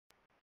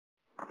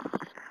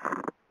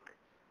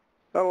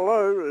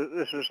Hello,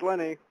 this is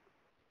Lenny.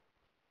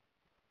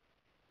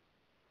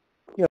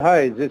 Yeah,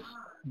 hi.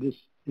 You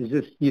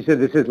said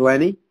this is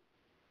Lenny?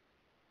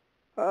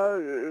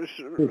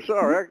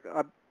 Sorry,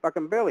 I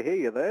can barely hear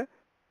you there.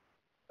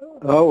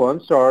 Oh,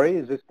 I'm sorry.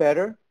 Is this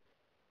better?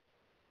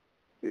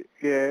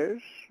 Yes.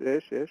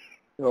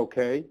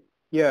 Okay.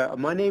 Yeah,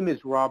 my name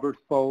is Robert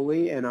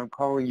Foley, and I'm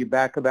calling you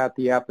back about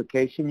the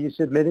application you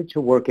submitted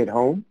to work at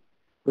home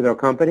with our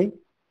company.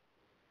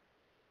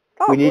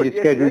 Oh, We need good. to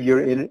schedule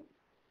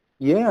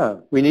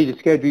Yes. we need to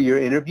schedule your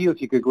interview.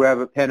 If you could grab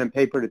a pen and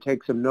paper to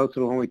take some notes,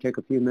 it'll only take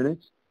a few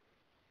minutes.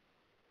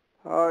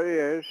 Oh,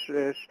 yes.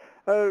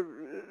 Uh,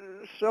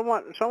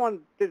 someone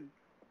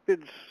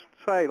did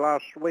say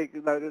last week.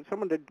 No,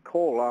 someone did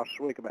call last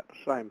week about the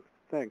same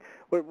thing.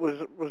 Was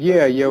this?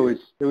 Yeah, it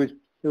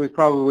was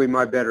probably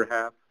my better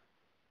half.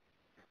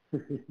 Yeah.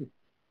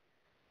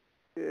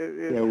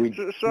 Yeah, we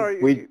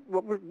Sorry.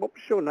 What was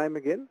your name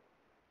again?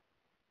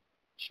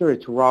 Sure,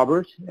 it's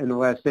Robert, and the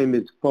last name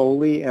is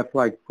Foley, F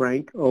like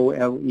Frank,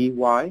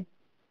 O-L-E-Y.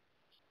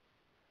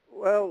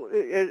 Well,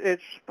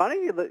 it's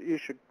funny that you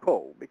should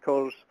call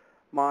because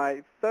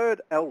my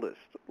third eldest,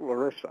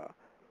 Larissa,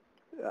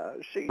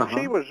 she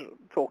Uh-huh. was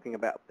talking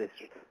about this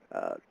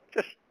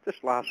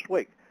just last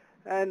week,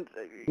 and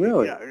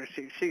Really?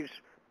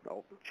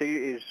 she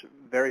is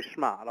very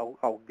smart.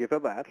 I'll give her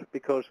that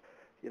because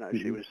she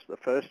Mm-hmm. was the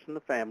first in the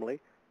family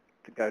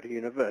to go to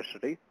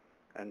university,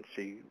 and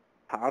she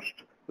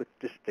passed with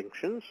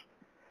distinctions.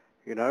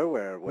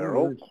 We're Oh,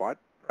 all nice. quite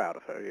proud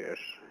of her. Yes.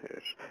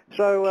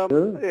 So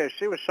Sure. yeah,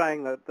 she was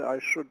saying that I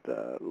should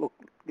look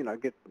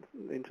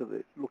into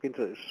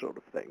this sort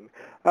of thing.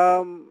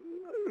 Um,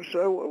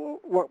 so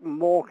what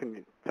more can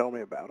you tell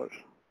me about it?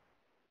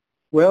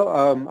 Well,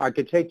 I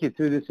could take you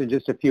through this in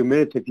just a few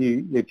minutes if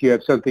you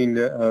have something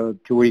to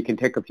where you can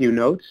take a few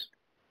notes.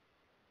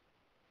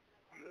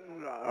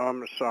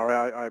 I'm sorry,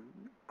 I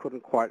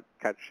couldn't quite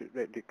catch you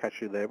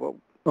there.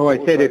 Oh, What I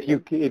was said that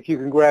again? if you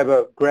can grab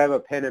a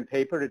pen and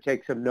paper to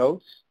take some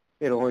notes,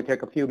 it'll only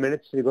take a few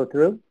minutes to go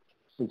through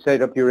and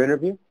set up your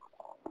interview.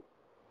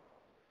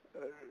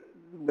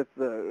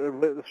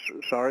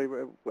 Sorry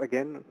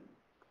again.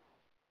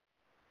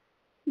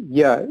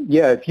 Yeah.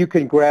 If you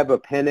can grab a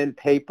pen and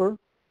paper.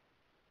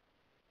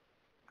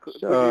 Could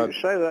you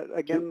say that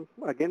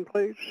again,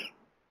 please?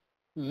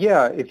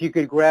 Yeah, if you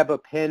could grab a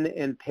pen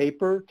and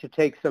paper to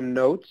take some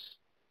notes.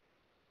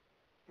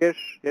 Yes.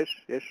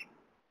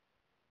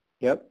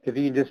 Yep. If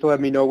you can just let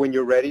me know when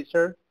you're ready,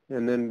 sir,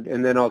 and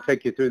then I'll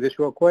take you through this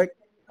real quick.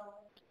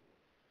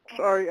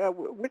 Sorry,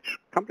 which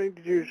company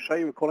did you say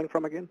you were calling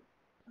from again?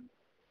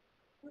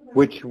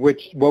 What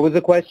was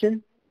the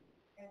question?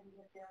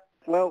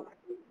 Well,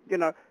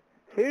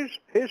 here's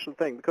the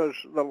thing, because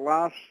the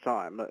last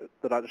time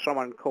that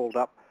someone called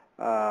up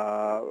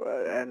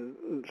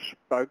and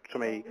spoke to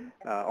me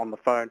on the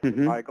phone,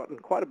 Mm-hmm. I got in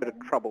quite a bit of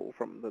trouble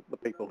from the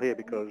people here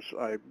because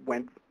I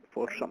went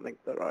for something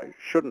that I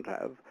shouldn't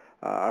have.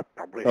 I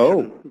probably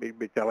Oh. shouldn't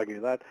be telling you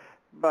that,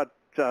 but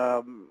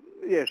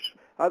yes,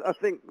 I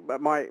think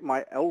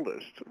my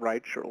eldest,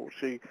 Rachel,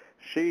 she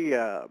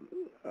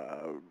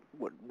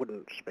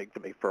wouldn't speak to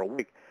me for a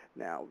week.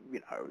 Now,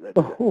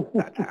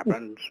 that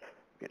happens,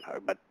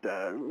 but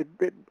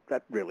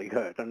that really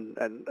hurt.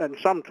 And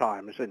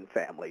sometimes in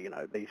family,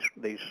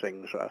 these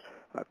things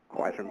are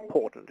quite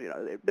important.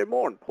 They're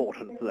more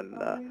important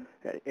than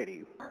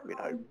any,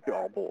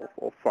 job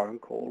or phone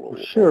call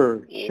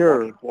Sure.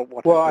 or Well,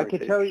 whatever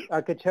it is.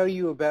 I could tell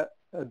you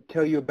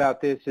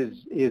about this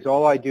is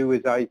all I do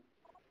is I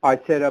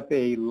set up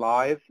a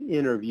live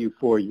interview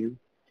for you,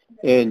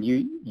 and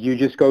you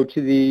just go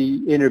to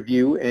the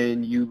interview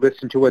and you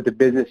listen to what the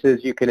business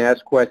is. You can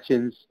ask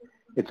questions.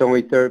 It's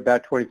only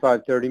about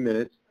 25, 30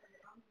 minutes,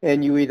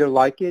 and you either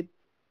like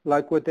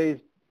what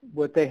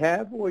they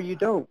have, or you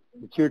don't.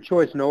 It's your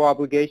choice. No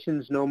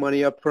obligations, no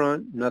money up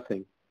front,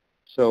 nothing.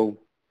 So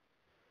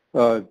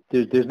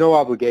there's no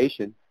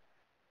obligation.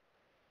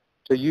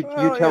 So you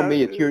Well, tell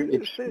me it's your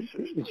since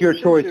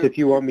choice if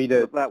you want me put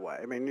to. it that way,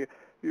 I mean,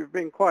 you've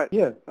been quite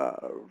Yeah.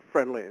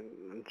 friendly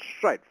and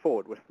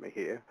straightforward with me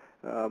here.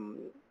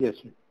 Yes.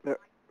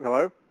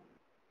 Hello?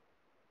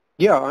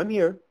 Yeah, I'm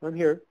here.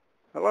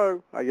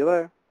 Hello? Are you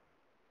there?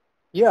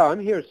 Yeah, I'm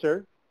here,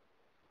 sir.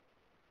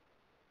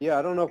 Yeah,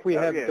 I don't know if we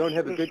Yes. don't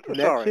have a good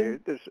Sorry, connection.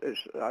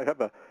 I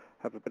have a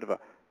bit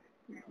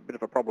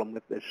of a problem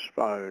with this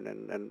phone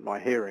and my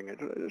hearing.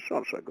 It's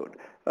not so good.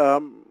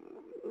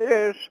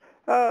 Yes.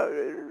 Uh,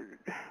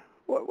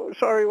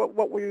 sorry.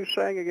 What were you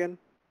saying again?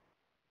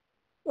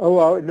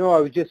 Oh, no, I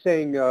was just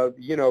saying,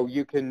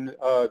 you can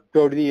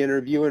go to the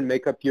interview and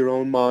make up your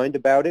own mind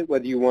about it,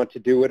 whether you want to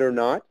do it or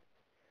not.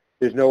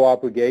 There's no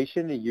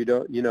obligation. And you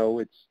don't,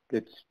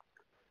 it's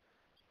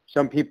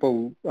some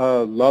people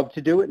love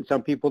to do it and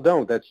some people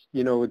don't. That's,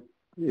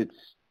 it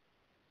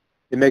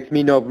makes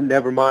me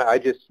never mind. I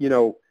just,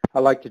 I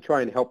like to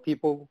try and help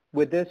people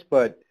with this,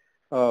 but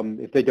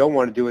if they don't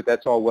want to do it,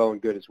 that's all well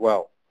and good as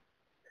well.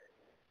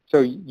 So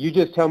you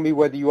just tell me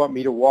whether you want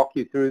me to walk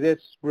you through this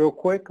real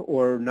quick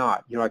or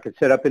not. I could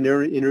set up an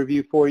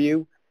interview for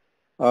you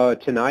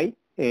tonight,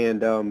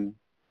 And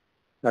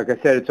like I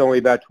said, it's only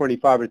about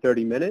 25 or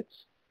 30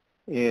 minutes.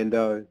 And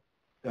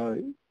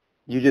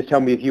you just tell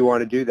me if you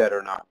want to do that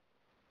or not.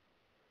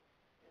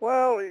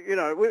 Well, you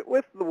know,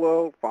 with the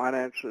world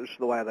finances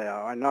the way they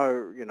are, I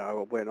know, you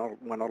know, we're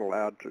not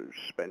allowed to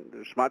spend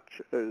as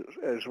much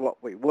as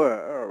what we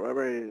were. I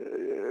mean,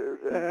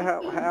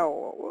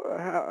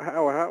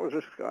 how is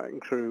this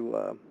going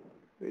to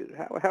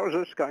how is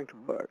this going to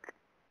work?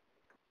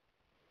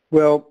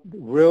 Well,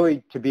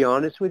 really, to be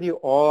honest with you,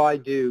 all I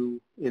do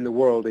in the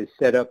world is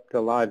set up the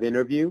live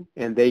interview,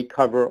 and they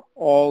cover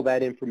all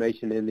that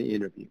information in the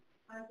interview.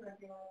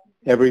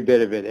 Every bit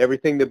of it,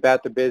 everything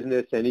about the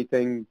business,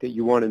 anything that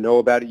you want to know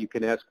about it, you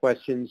can ask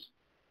questions.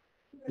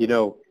 You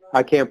know,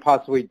 I can't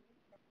possibly,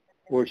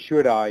 or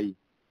should I,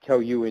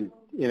 tell you in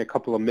a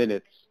couple of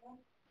minutes,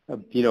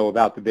 you know,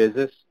 about the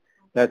business.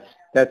 That's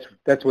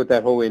what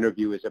that whole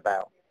interview is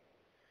about.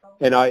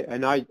 And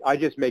I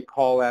just make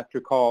call after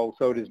call.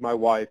 So does my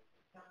wife,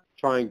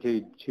 trying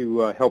to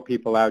help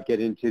people out, get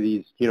into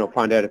these, you know,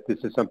 find out if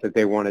this is something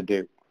they want to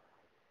do.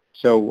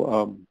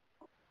 So.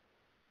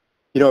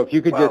 You know, if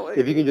you could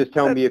just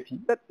tell me if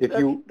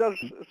you does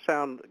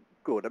sound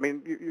good. I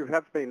mean, you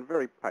have been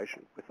very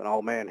patient with an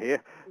old man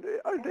here.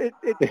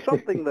 It's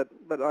something that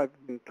I've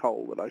been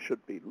told that I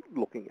should be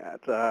looking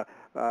at.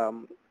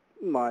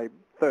 My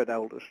third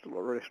eldest,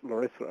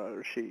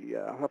 Larissa, she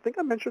I think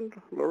I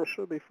mentioned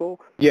Larissa before.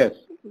 Yes.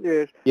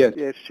 Yes. Yes.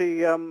 Yes.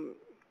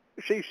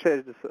 She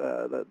says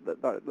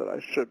that I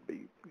should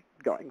be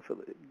going for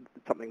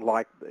something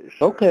like this.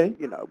 Okay.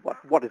 You know,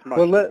 what is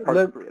most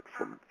appropriate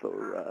for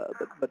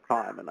the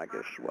time and I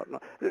guess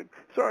whatnot.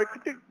 Sorry,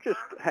 could you just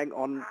hang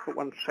on for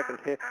 1 second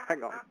here?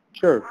 Hang on.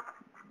 Sure.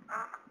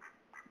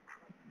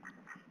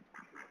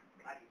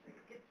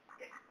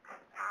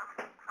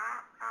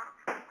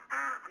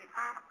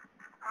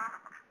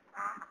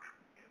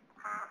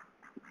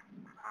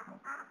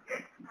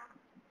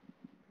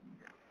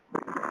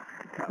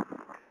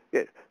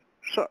 Yes.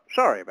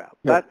 Sorry about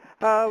that.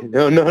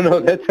 No,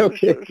 that's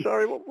okay.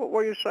 Sorry, what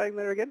were you saying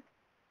there again?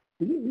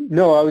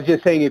 No, I was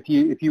just saying if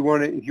you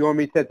want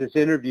me to set this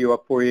interview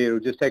up for you, it'll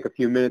just take a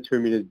few minutes for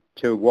me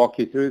to walk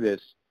you through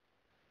this,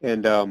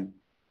 and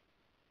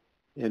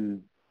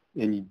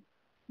you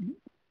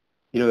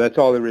know, that's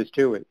all there is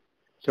to it.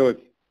 So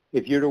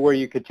if you're to where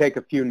you could take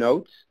a few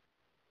notes,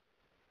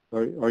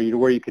 are you to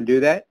where you can do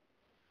that?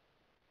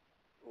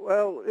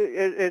 Well,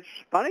 it's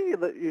funny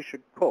that you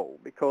should call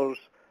because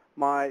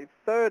my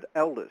third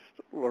eldest,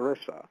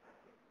 Larissa,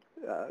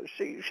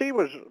 she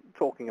was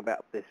talking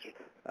about this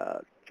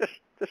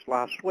just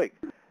last week,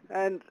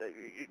 and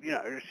you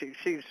know she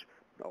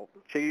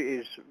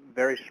is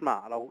very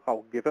smart.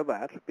 I'll give her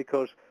that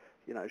because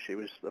you know she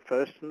was the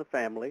first in the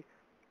family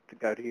to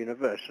go to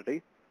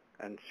university,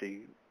 and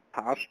she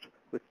passed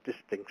with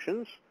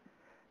distinctions.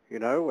 You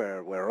know,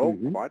 we're all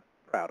quite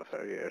proud of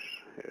her. Yes,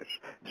 yes.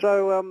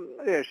 So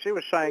yeah, she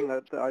was saying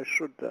that I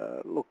should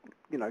look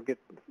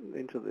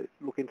into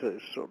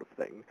this sort of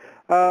thing.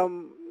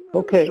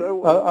 Okay,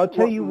 so I'll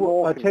tell you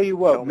what.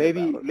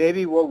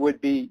 Maybe what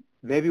would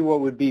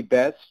be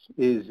best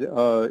is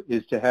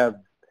to have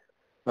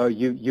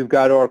you've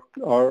got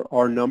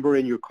our number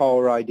in your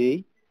caller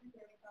ID,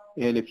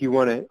 and if you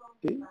want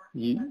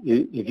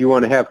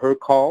to have her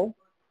call,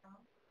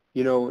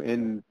 you know,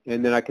 and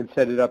then I can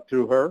set it up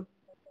through her,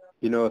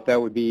 you know, if that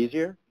would be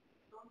easier.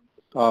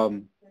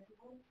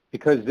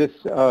 Because this,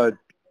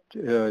 to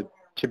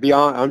be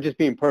honest, I'm just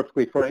being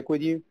perfectly frank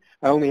with you.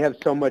 I only have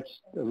so much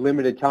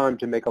limited time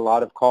to make a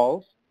lot of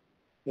calls,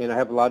 and I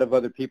have a lot of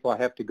other people I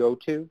have to go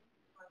to.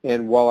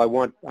 And while I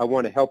want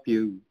to help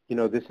you, you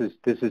know, this is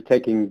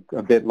taking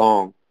a bit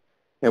long,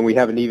 and I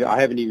haven't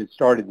even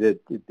started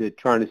the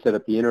trying to set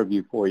up the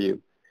interview for you.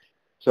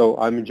 So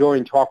I'm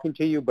enjoying talking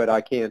to you, but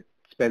I can't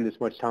spend this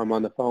much time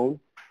on the phone.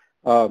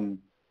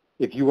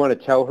 If you want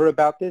to tell her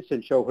about this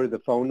and show her the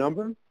phone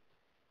number,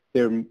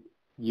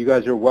 you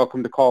guys are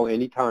welcome to call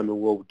anytime, and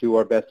we'll do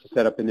our best to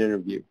set up an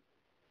interview.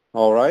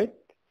 All right?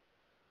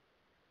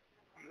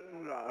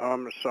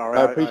 I'm sorry.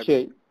 I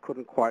appreciate. I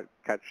couldn't quite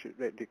catch you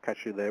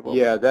there. What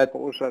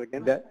was that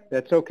again?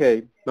 That's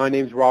okay. My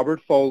name's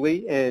Robert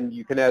Foley, and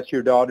you can ask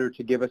your daughter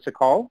to give us a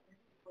call.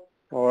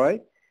 All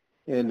right?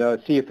 And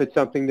see if it's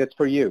something that's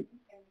for you.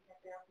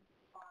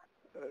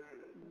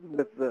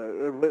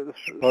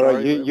 All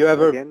right. You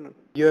have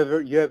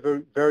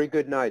a very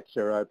good night,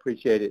 sir. I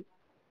appreciate it.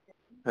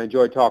 I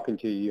enjoyed talking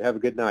to you. You have a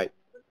good night.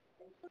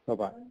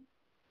 Bye-bye.